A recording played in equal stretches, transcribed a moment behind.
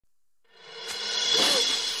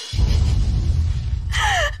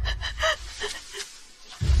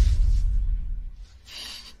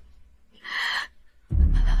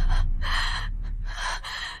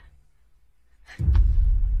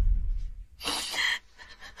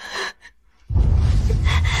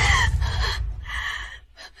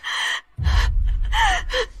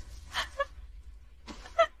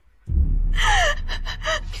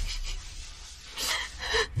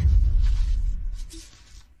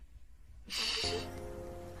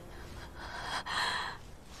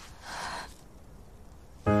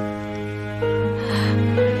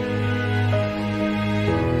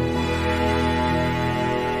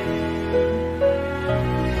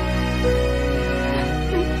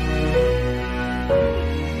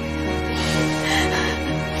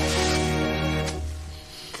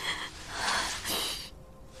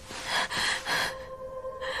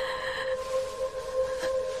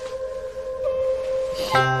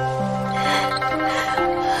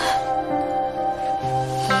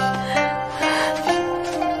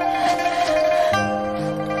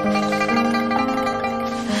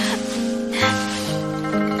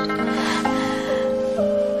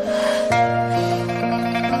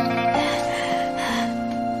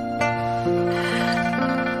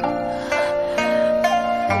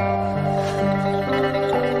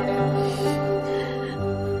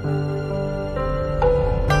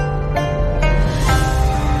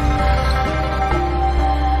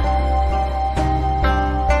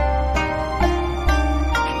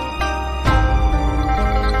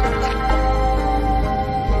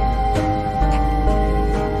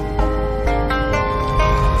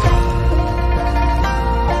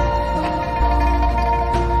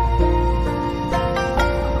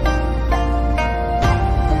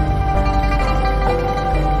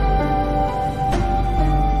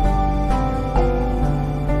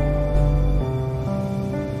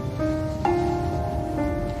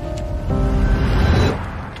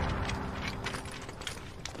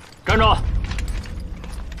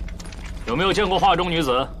有没有见过画中女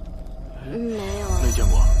子？没有。没见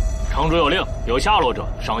过。城主有令，有下落者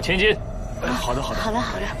赏千金。好的。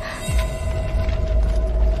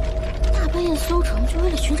大半夜搜城，就为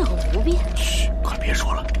了寻找个奴婢？嘘，快别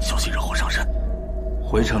说了，小心日后上身。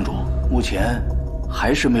回城主，目前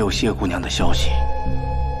还是没有谢姑娘的消息。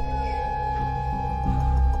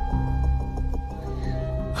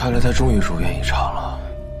看来她终于如愿以偿了，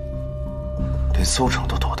连搜城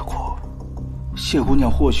都躲得过。谢姑娘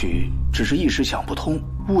或许只是一时想不通，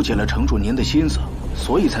误解了城主您的心思，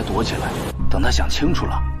所以才躲起来。等她想清楚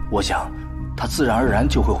了，我想她自然而然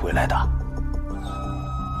就会回来的。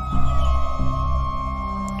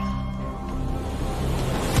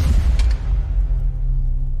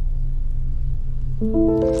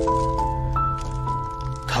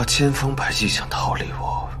她千方百计想逃离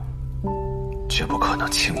我，绝不可能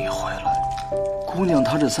轻易回来。姑娘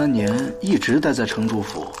她这3年一直待在城主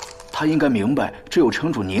府，她应该明白，只有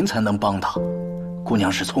城主您才能帮她。姑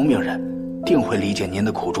娘是聪明人，定会理解您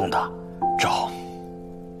的苦衷的。找，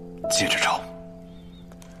接着找。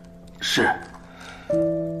是。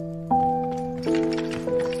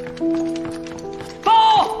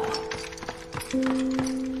到！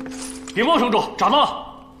禀报城主，找到了。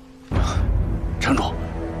城主。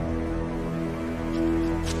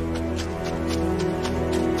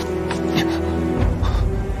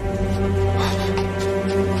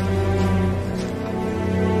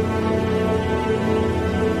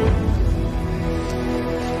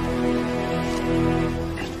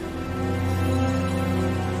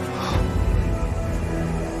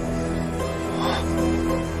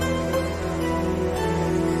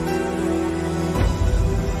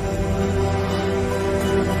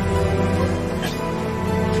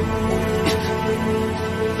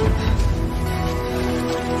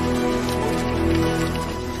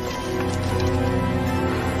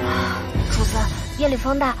夜里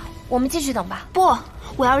风大，我们继续等吧。不，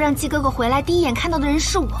我要让季哥哥回来，第一眼看到的人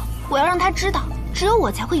是我。我要让他知道，只有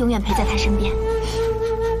我才会永远陪在他身边。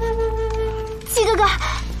季哥哥，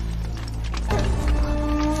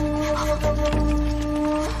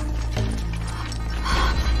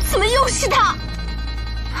怎么又是他？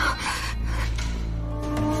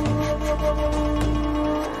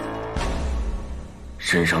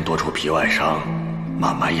身上多处皮外伤，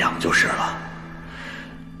慢慢养就是了。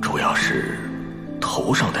主要是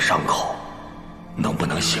头上的伤口，能不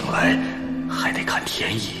能醒来，还得看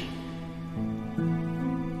天意。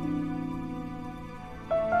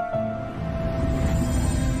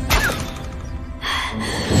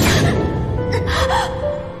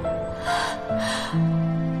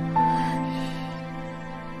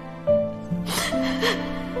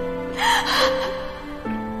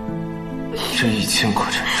这1000颗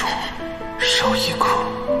珍珠，少1颗，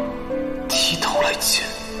剃头来见。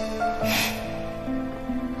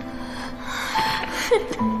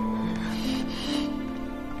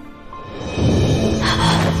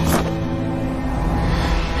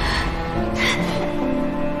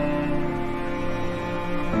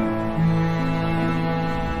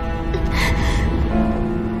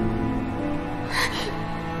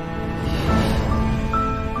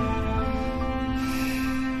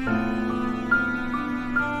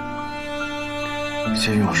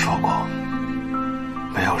谢蕴我说过，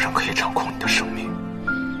没有人可以掌控你的生命，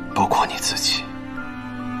包括你自己。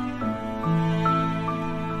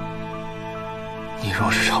你若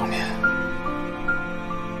是偿命，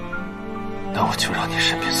那我就让你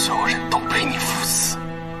身边所有人都陪你赴死。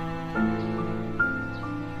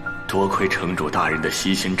多亏城主大人的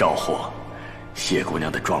悉心照护，谢姑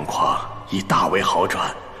娘的状况已大为好转，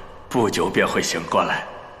不久便会醒过来。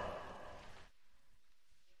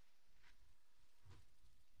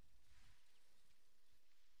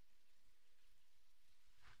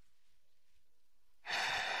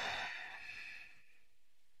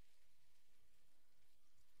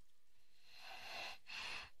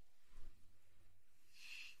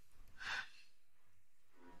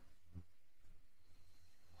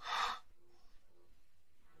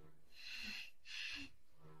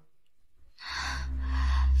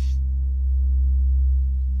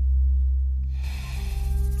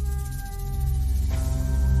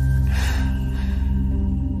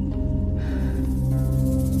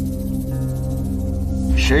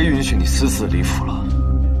谁允许你私自离府了？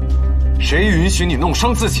谁允许你弄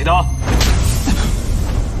伤自己的？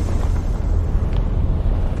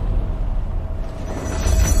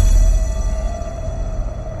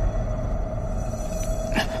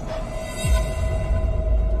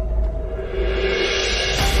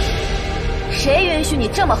谁允许你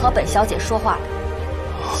这么和本小姐说话的？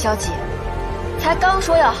小姐，才刚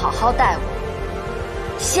说要好好待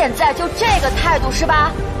我，现在就这个态度是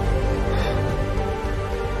吧？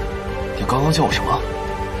刚刚叫我什么？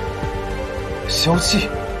萧寂？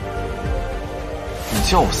你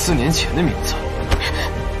叫我4年前的名字，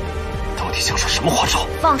到底想说什么花招？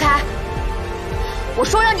放开！我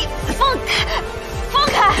说让你放开，放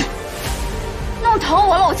开！弄疼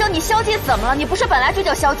我了！我叫你萧寂怎么了？你不是本来就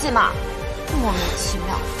叫萧寂吗？莫名其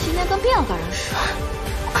妙，今天跟变了个人似的。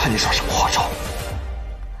我看你耍什么花招！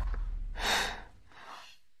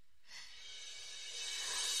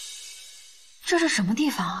这是什么地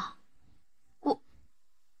方啊？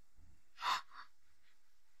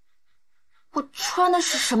我穿的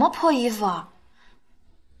是什么破衣服啊？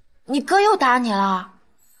你哥又打你了？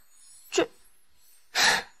这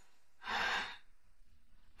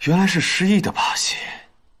原来是失忆的把戏。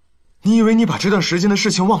你以为你把这段时间的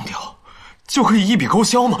事情忘掉，就可以一笔勾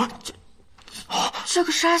销吗？这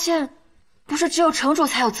个纱线不是只有城主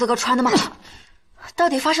才有资格穿的吗？到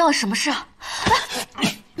底发生了什么事啊？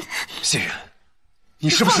谢云，你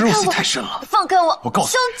是不是入戏太深了？放开我！我告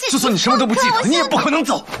诉你，就算你什么都不记得，你也不可能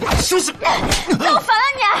走。休息！造反了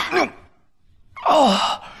你！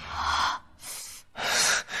啊！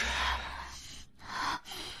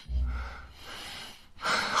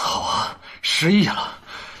好啊，失忆了。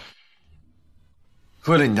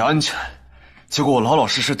为了你的安全，结果我老老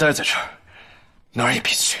实实待在这儿，哪儿也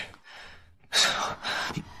别去。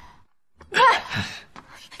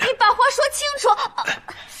你把话说清楚。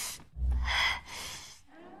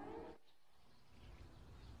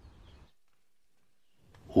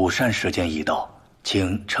午膳时间已到，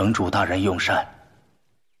请城主大人用膳。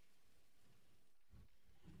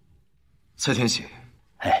蔡天喜，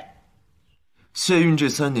哎，谢运这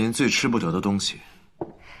3年最吃不得的东西，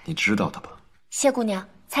你知道的吧？谢姑娘，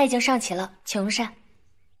菜已经上齐了，请用膳。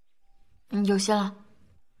有心了。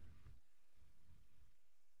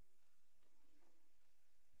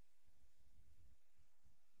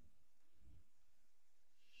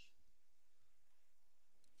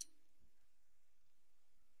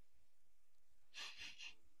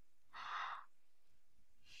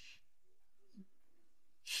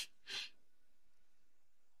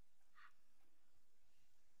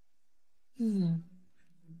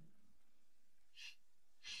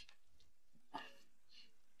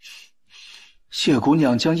谢姑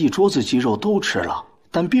娘将一桌子鸡肉都吃了，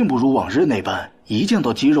但并不如往日那般，一见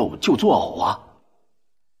到鸡肉就作呕啊。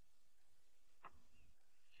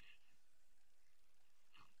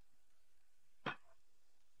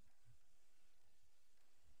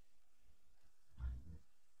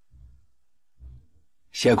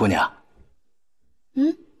谢姑娘，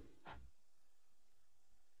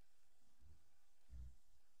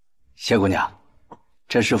谢姑娘，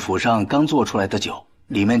这是府上刚做出来的酒，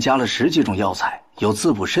里面加了10几种药材，有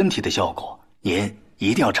滋补身体的效果，您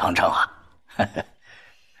一定要尝尝啊！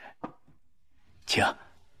请。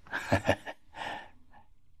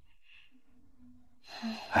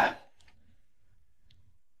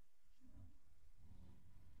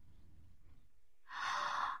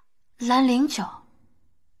蓝灵酒。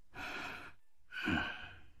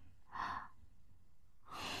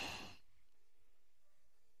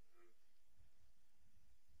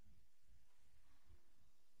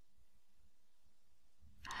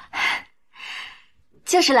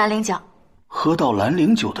就是蓝灵酒。喝到蓝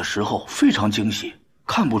灵酒的时候非常惊喜，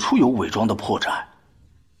看不出有伪装的破绽。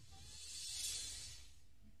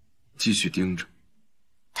继续盯着。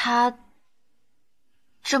他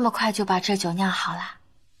这么快就把这酒酿好了？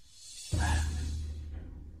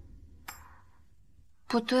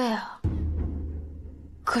不对啊，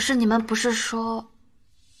可是你们不是说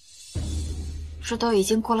这都已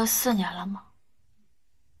经过了4年了吗？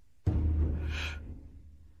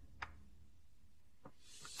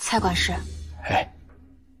蔡管事，哎，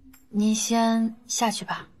您先下去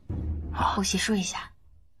吧，我洗漱一下。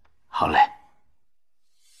好嘞。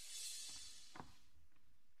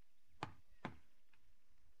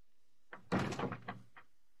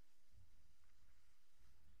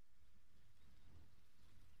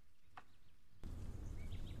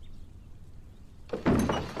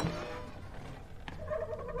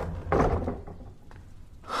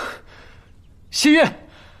西苑，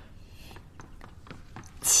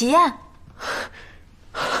齐燕，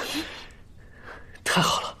太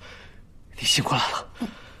好了，你醒过来了。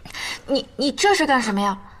你这是干什么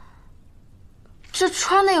呀？这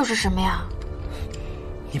穿的又是什么呀？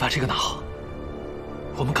你把这个拿好，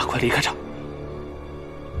我们赶快离开这儿。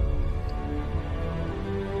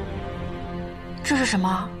这是什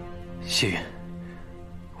么？谢云，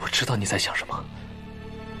我知道你在想什么，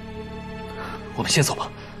我们先走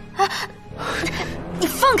吧。啊！你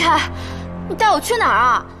放开！你带我去哪儿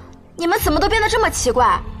啊？你们怎么都变得这么奇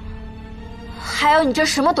怪？还有你这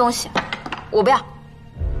什么东西，我不要。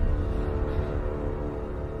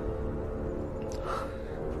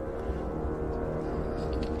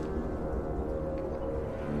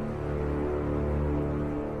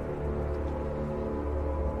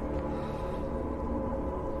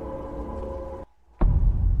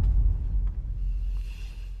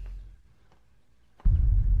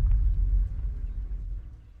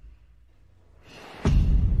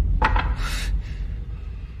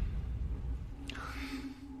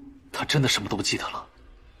真的什么都不记得了？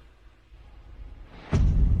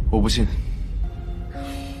我不信。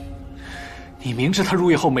你明知他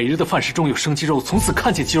入狱后每日的饭食中有生鸡肉，从此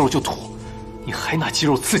看见鸡肉就吐，你还拿鸡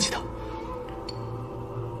肉刺激他？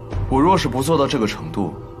我若是不做到这个程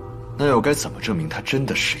度，那又该怎么证明他真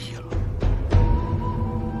的失忆了？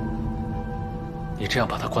你这样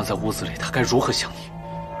把他关在屋子里，他该如何想你？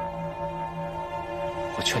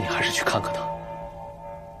我劝你还是去看看他，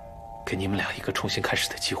给你们俩一个重新开始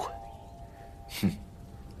的机会。哼，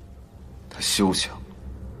他休想！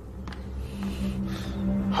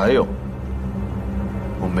还有，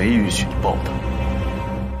我没允许你抱他。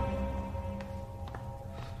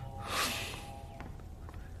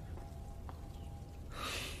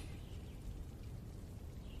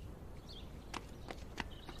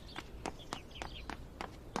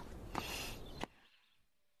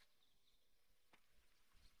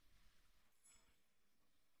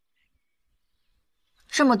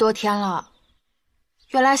这么多天了，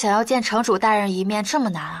原来想要见城主大人一面这么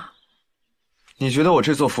难啊！你觉得我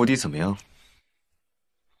这座府邸怎么样？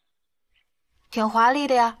挺华丽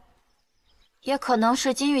的呀，也可能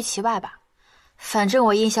是金玉其外吧。反正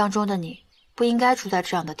我印象中的你不应该住在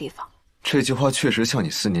这样的地方。这句话确实像你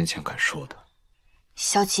4年前敢说的。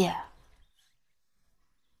小姐，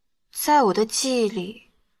在我的记忆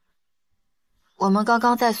里，我们刚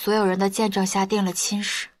刚在所有人的见证下定了亲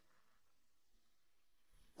事。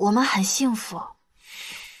我们很幸福，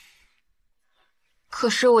可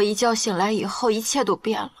是我一觉醒来以后，一切都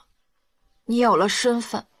变了。你有了身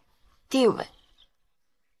份、地位，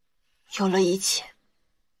有了一切，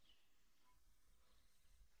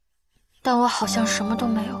但我好像什么都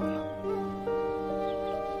没有了。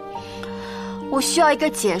我需要一个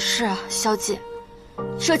解释啊，小姐，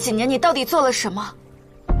这几年你到底做了什么？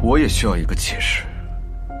我也需要一个解释。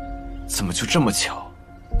怎么就这么巧？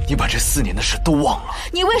你把这4年的事都忘了？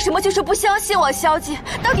你为什么就是不相信我，萧姐？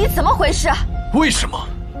到底怎么回事？为什么？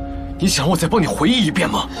你想我再帮你回忆一遍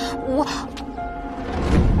吗？我……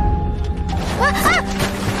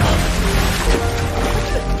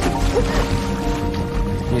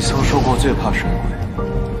你曾说过最怕神鬼，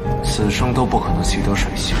此生都不可能习得水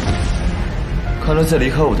性。看来在离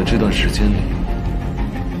开我的这段时间里，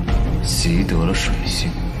习得了水性。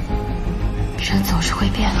人总是会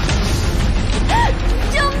变的。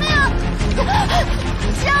救命！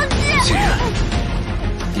小姐！既然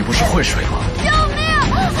你不是会水吗？救命！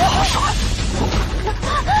爬上来！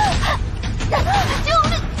救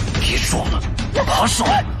命！别装了，爬上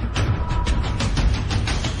来！